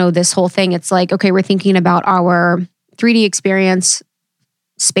 this whole thing. It's like, okay, we're thinking about our 3D experience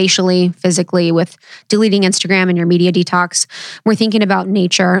spatially, physically, with deleting Instagram and your media detox. We're thinking about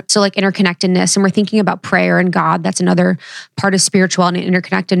nature, so like interconnectedness, and we're thinking about prayer and God. That's another part of spirituality and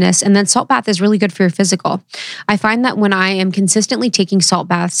interconnectedness. And then salt bath is really good for your physical. I find that when I am consistently taking salt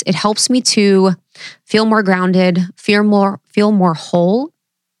baths, it helps me to feel more grounded, feel more whole,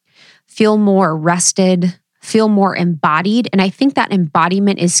 feel more rested, feel more embodied. And I think that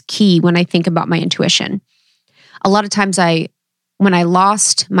embodiment is key when I think about my intuition. A lot of times when I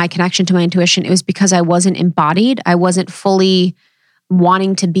lost my connection to my intuition, it was because I wasn't embodied. I wasn't fully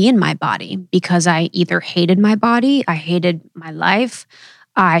wanting to be in my body because I either hated my body, I hated my life,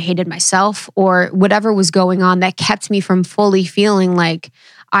 I hated myself, or whatever was going on that kept me from fully feeling like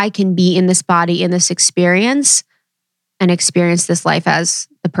I can be in this body, in this experience, and experience this life as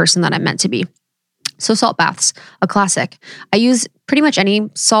the person that I'm meant to be. So salt baths, a classic. I use pretty much any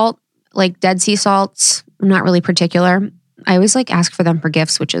salt, like Dead Sea salts. I'm not really particular. I always ask for them for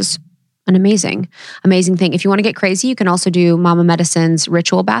gifts, which is an amazing thing. If you want to get crazy, you can also do Mama Medicine's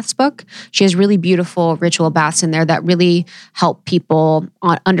Ritual Baths book. She has really beautiful ritual baths in there that really help people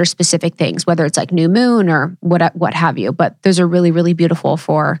under specific things, whether it's like new moon or what have you. But those are really, really beautiful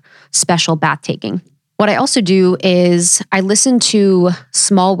for special bath taking. What I also do is I listen to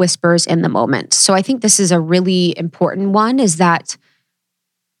small whispers in the moment. So I think this is a really important one, is that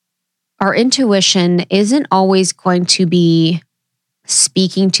our intuition isn't always going to be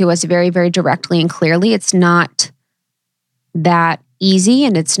speaking to us very, very directly and clearly. It's not that easy,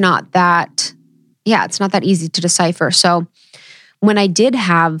 and it's not that easy to decipher. So when I did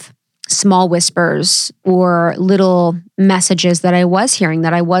have small whispers or little messages that I was hearing,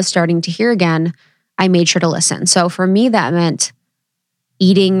 that I was starting to hear again, I made sure to listen. So for me, that meant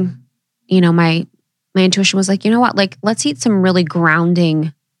eating, my intuition was like, you know what, let's eat some really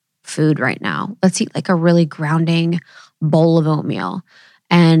grounding food right now. Let's eat a really grounding bowl of oatmeal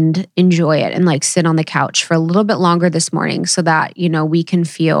and enjoy it, and sit on the couch for a little bit longer this morning so that, we can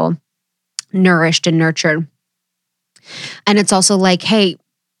feel nourished and nurtured. And it's also like, hey,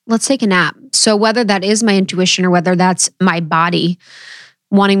 let's take a nap. So whether that is my intuition or whether that's my body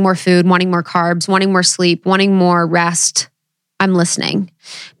wanting more food, wanting more carbs, wanting more sleep, wanting more rest, I'm listening.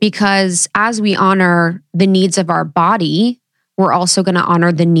 Because as we honor the needs of our body, we're also going to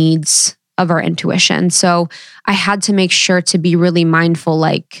honor the needs of our intuition. So I had to make sure to be really mindful,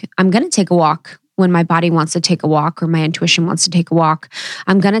 I'm going to take a walk when my body wants to take a walk or my intuition wants to take a walk.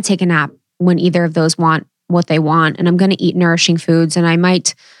 I'm going to take a nap when either of those want what they want. And I'm going to eat nourishing foods. And I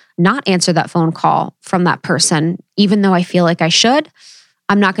might not answer that phone call from that person, even though I feel like I should.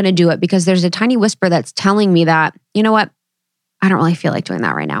 I'm not going to do it because there's a tiny whisper that's telling me that, you know what, I don't really feel like doing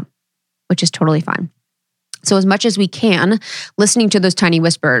that right now, which is totally fine. So as much as we can, listening to those tiny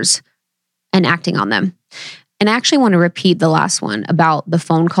whispers and acting on them. And I actually want to repeat the last one about the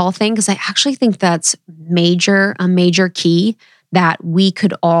phone call thing, because I actually think that's a major key that we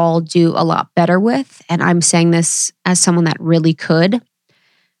could all do a lot better with. And I'm saying this as someone that really could.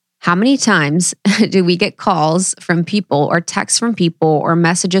 How many times do we get calls from people or texts from people or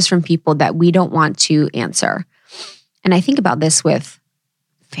messages from people that we don't want to answer? And I think about this with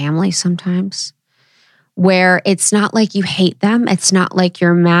family sometimes, where it's not like you hate them. It's not like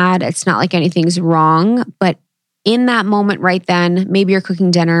you're mad. It's not like anything's wrong. But in that moment right then, maybe you're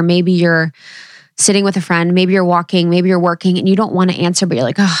cooking dinner, maybe you're sitting with a friend, maybe you're walking, maybe you're working, and you don't want to answer, but you're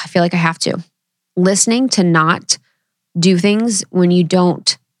like, oh, I feel like I have to. Listening to not do things when you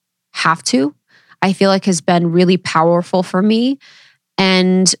don't have to, I feel like has been really powerful for me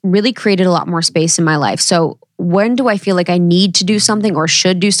and really created a lot more space in my life. So when do I feel like I need to do something or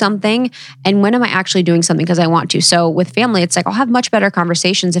should do something? And when am I actually doing something because I want to? So with family, it's I'll have much better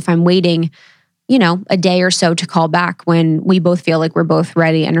conversations if I'm waiting, a day or so to call back when we both feel like we're both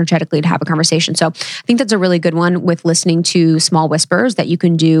ready energetically to have a conversation. So I think that's a really good one with listening to small whispers that you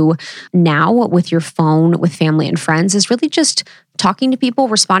can do now with your phone, with family and friends, is really just talking to people,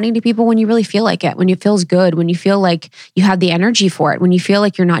 responding to people when you really feel like it, when it feels good, when you feel like you have the energy for it, when you feel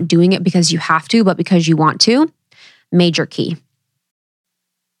like you're not doing it because you have to, but because you want to. Major key.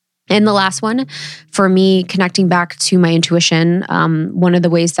 And the last one, for me, connecting back to my intuition, one of the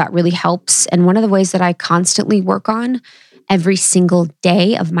ways that really helps, and one of the ways that I constantly work on every single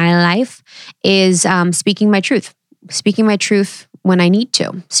day of my life, is speaking my truth. Speaking my truth when I need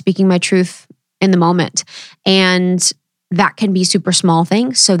to. Speaking my truth in the moment. And that can be super small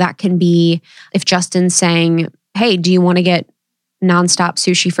things. So that can be if Justin's saying, hey, do you want to get nonstop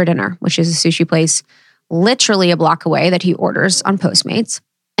sushi for dinner, which is a sushi place literally a block away that he orders on Postmates.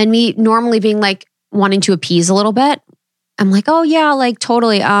 And me normally being like wanting to appease a little bit. I'm like, oh yeah, like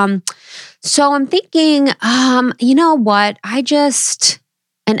totally. So I'm thinking, you know what?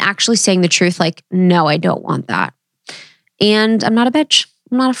 And actually saying the truth, like, no, I don't want that. And I'm not a bitch.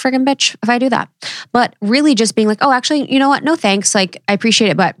 I'm not a friggin' bitch if I do that. But really just being like, oh, actually, you know what? No, thanks. Like, I appreciate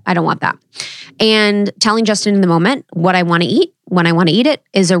it, but I don't want that. And telling Justin in the moment what I want to eat, when I want to eat it,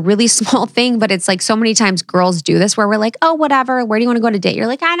 is a really small thing. But it's like so many times girls do this where we're like, oh, whatever. Where do you want to go on a date? You're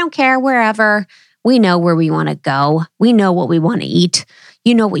like, I don't care, wherever. We know where we want to go. We know what we want to eat.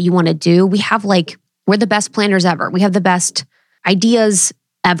 You know what you want to do. We're the best planners ever. We have the best ideas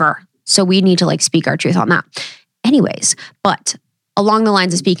ever. So we need to like speak our truth on that. Anyways, but along the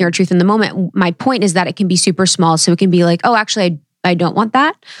lines of speaking our truth in the moment, my point is that it can be super small. So it can be like, oh, actually, I don't want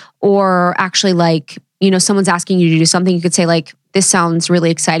that. Or actually like, you know, someone's asking you to do something. You could say like, this sounds really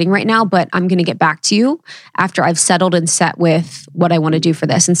exciting right now, but I'm going to get back to you after I've settled and set with what I want to do for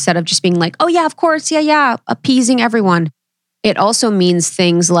this, instead of just being like, oh yeah, of course. Yeah. Appeasing everyone. It also means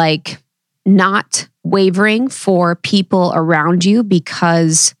things like not wavering for people around you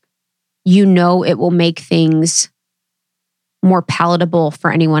because you know it will make things more palatable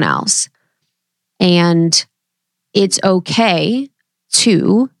for anyone else. And it's okay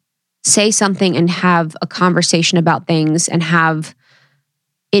to say something and have a conversation about things and have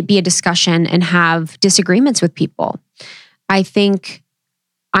it be a discussion and have disagreements with people. I think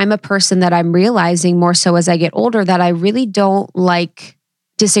I'm a person that I'm realizing more so as I get older that I really don't like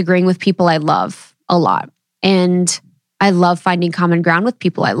disagreeing with people I love a lot. And I love finding common ground with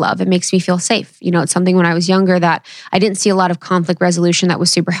people I love. It makes me feel safe. You know, it's something when I was younger that I didn't see a lot of conflict resolution that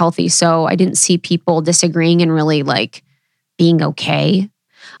was super healthy. So I didn't see people disagreeing and really like being okay.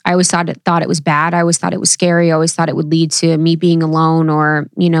 I always thought it was bad. I always thought it was scary. I always thought it would lead to me being alone or,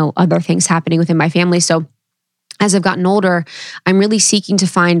 you know, other things happening within my family. So as I've gotten older, I'm really seeking to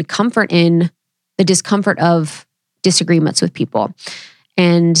find comfort in the discomfort of disagreements with people.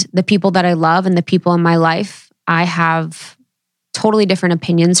 And the people that I love and the people in my life, I have totally different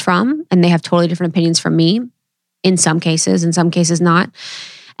opinions from, and they have totally different opinions from me in some cases not.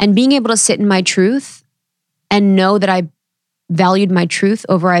 And being able to sit in my truth and know that I valued my truth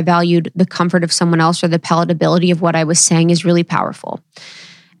over I valued the comfort of someone else or the palatability of what I was saying is really powerful.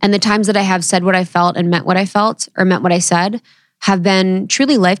 And the times that I have said what I felt and meant what I felt or meant what I said have been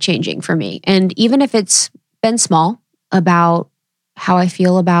truly life-changing for me. And even if it's been small about how I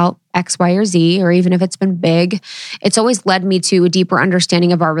feel about X, Y, or Z, or even if it's been big, it's always led me to a deeper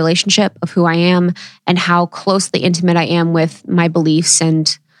understanding of our relationship, of who I am, and how closely intimate I am with my beliefs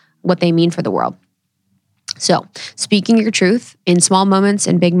and what they mean for the world. So, speaking your truth in small moments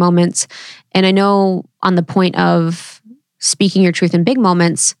and big moments. And I know on the point of speaking your truth in big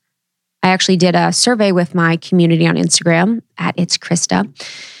moments, I actually did a survey with my community on Instagram at It's Krista.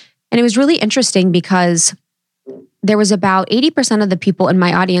 And it was really interesting because there was about 80% of the people in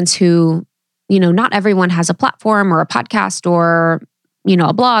my audience who, you know, not everyone has a platform or a podcast or, you know,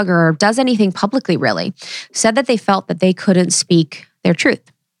 a blog or does anything publicly really, said that they felt that they couldn't speak their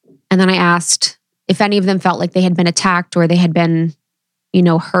truth. And then I asked if any of them felt like they had been attacked or they had been, you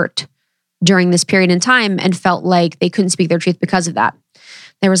know, hurt during this period in time and felt like they couldn't speak their truth because of that.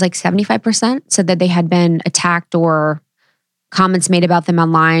 There was like 75% said that they had been attacked or comments made about them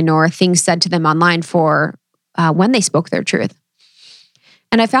online or things said to them online for when they spoke their truth.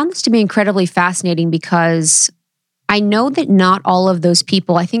 And I found this to be incredibly fascinating because I know that not all of those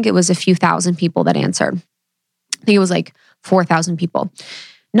people, I think it was a few thousand people that answered. I think it was like 4,000 people.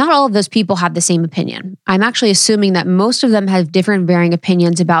 Not all of those people have the same opinion. I'm actually assuming that most of them have different varying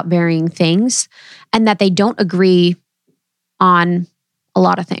opinions about varying things and that they don't agree on a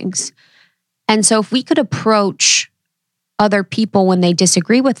lot of things. And so if we could approach other people when they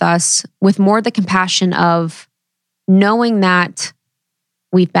disagree with us with more the compassion of knowing that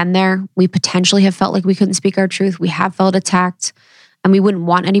we've been there, we potentially have felt like we couldn't speak our truth, we have felt attacked, and we wouldn't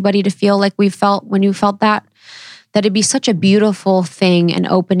want anybody to feel like we felt when you felt that it'd be such a beautiful thing and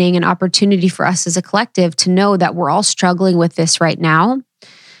opening and opportunity for us as a collective to know that we're all struggling with this right now.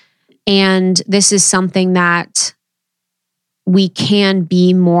 And this is something that we can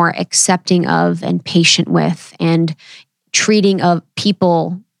be more accepting of and patient with and treating of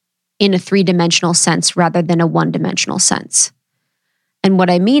people in a 3-dimensional sense rather than a 1-dimensional sense. And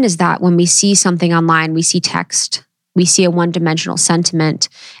what I mean is that when we see something online, we see text, we see a 1-dimensional sentiment,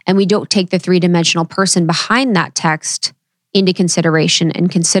 and we don't take the 3-dimensional person behind that text into consideration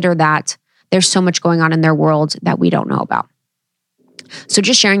and consider that there's so much going on in their world that we don't know about. So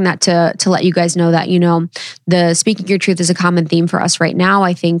just sharing that to let you guys know that, the speaking your truth is a common theme for us right now.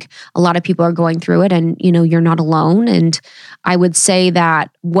 I think a lot of people are going through it and, you're not alone. And I would say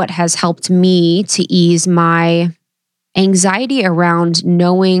that what has helped me to ease my anxiety around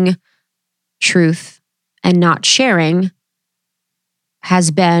knowing truth and not sharing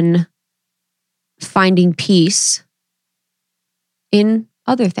has been finding peace in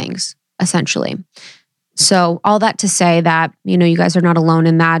other things, essentially. So all that to say that, you guys are not alone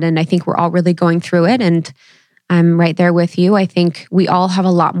in that. And I think we're all really going through it. And I'm right there with you. I think we all have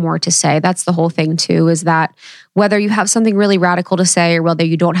a lot more to say. That's the whole thing too, is that whether you have something really radical to say or whether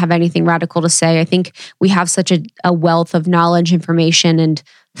you don't have anything radical to say, I think we have such a wealth of knowledge, information, and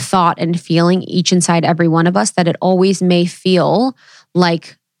thought and feeling each inside every one of us that it always may feel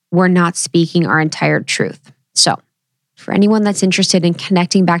like we're not speaking our entire truth. So for anyone that's interested in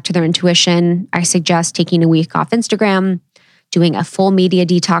connecting back to their intuition, I suggest taking a week off Instagram, doing a full media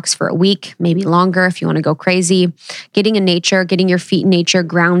detox for a week, maybe longer if you want to go crazy, getting in nature, getting your feet in nature,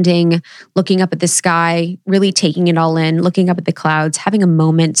 grounding, looking up at the sky, really taking it all in, looking up at the clouds, having a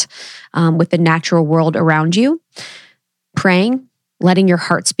moment with the natural world around you, praying, letting your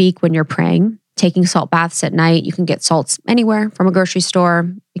heart speak when you're praying, taking salt baths at night. You can get salts anywhere from a grocery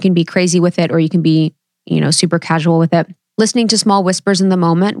store. You can be crazy with it or you can be super casual with it. Listening to small whispers in the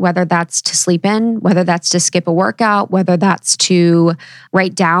moment, whether that's to sleep in, whether that's to skip a workout, whether that's to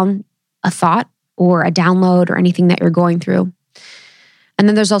write down a thought or a download or anything that you're going through. And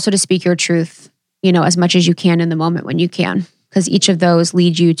then there's also to speak your truth, as much as you can in the moment when you can, because each of those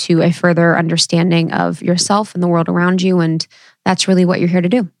lead you to a further understanding of yourself and the world around you. And that's really what you're here to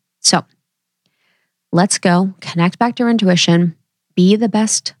do. So let's go connect back to our intuition, be the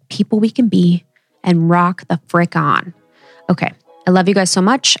best people we can be, and rock the frick on. Okay, I love you guys so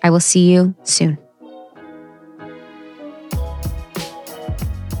much. I will see you soon.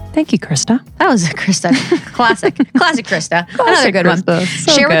 Thank you, Krista. That was Krista. Classic Krista. Another good Krista. one.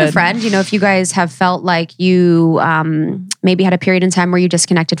 So Share good. with a friend. If you guys have felt like you maybe had a period in time where you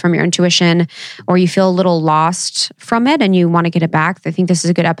disconnected from your intuition or you feel a little lost from it and you want to get it back, I think this is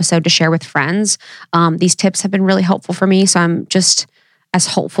a good episode to share with friends. These tips have been really helpful for me. So I'm just as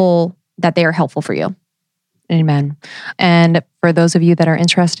hopeful that they are helpful for you. Amen. And for those of you that are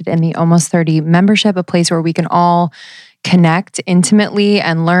interested in the Almost 30 membership, a place where we can all connect intimately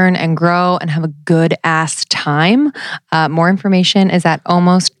and learn and grow and have a good ass time, more information is at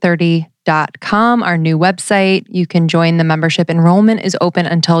almost30.com, our new website. You can join the membership. Enrollment is open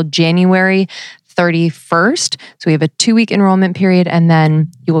until January 31st. So we have a 2-week enrollment period and then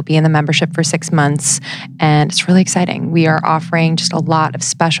you will be in the membership for 6 months. And it's really exciting. We are offering just a lot of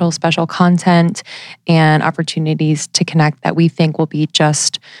special content and opportunities to connect that we think will be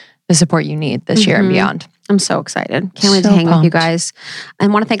just the support you need this year and beyond. I'm so excited. Can't wait to hang with you guys.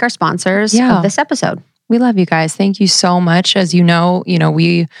 And want to thank our sponsors of this episode. We love you guys. Thank you so much. As you know,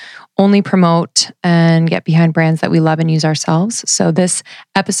 we only promote and get behind brands that we love and use ourselves. So this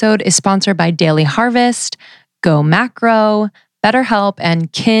episode is sponsored by Daily Harvest, Go Macro, BetterHelp,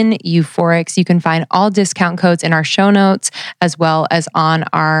 and Kin Euphorics. You can find all discount codes in our show notes as well as on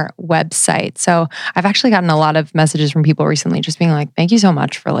our website. So I've actually gotten a lot of messages from people recently just being like, thank you so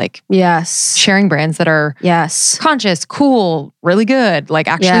much for sharing brands that are conscious, cool, really good,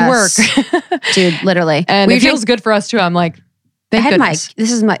 actually work. Dude, literally. And it feels good for us too. I'm like,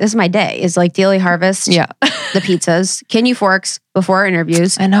 this is my day. Is Daily Harvest, the pizzas, Kin Euphorics before our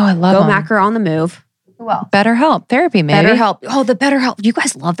interviews. I know, I love Go them. Macro on the move. Who else? BetterHelp, therapy, maybe. BetterHelp. Oh, the BetterHelp. You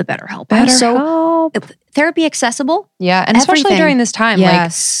guys love the BetterHelp. BetterHelp. Therapy accessible. Yeah, and especially during this time.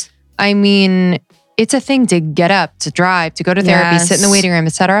 Yes. It's a thing to get up, to drive, to go to therapy, sit in the waiting room,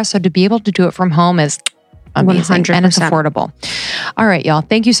 etc. So to be able to do it from home is amazing 100%. And it's affordable. All right, y'all.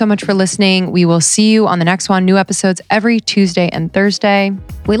 Thank you so much for listening. We will see you on the next one. New episodes every Tuesday and Thursday.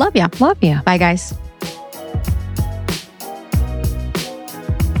 We love you. Love you. Bye, guys.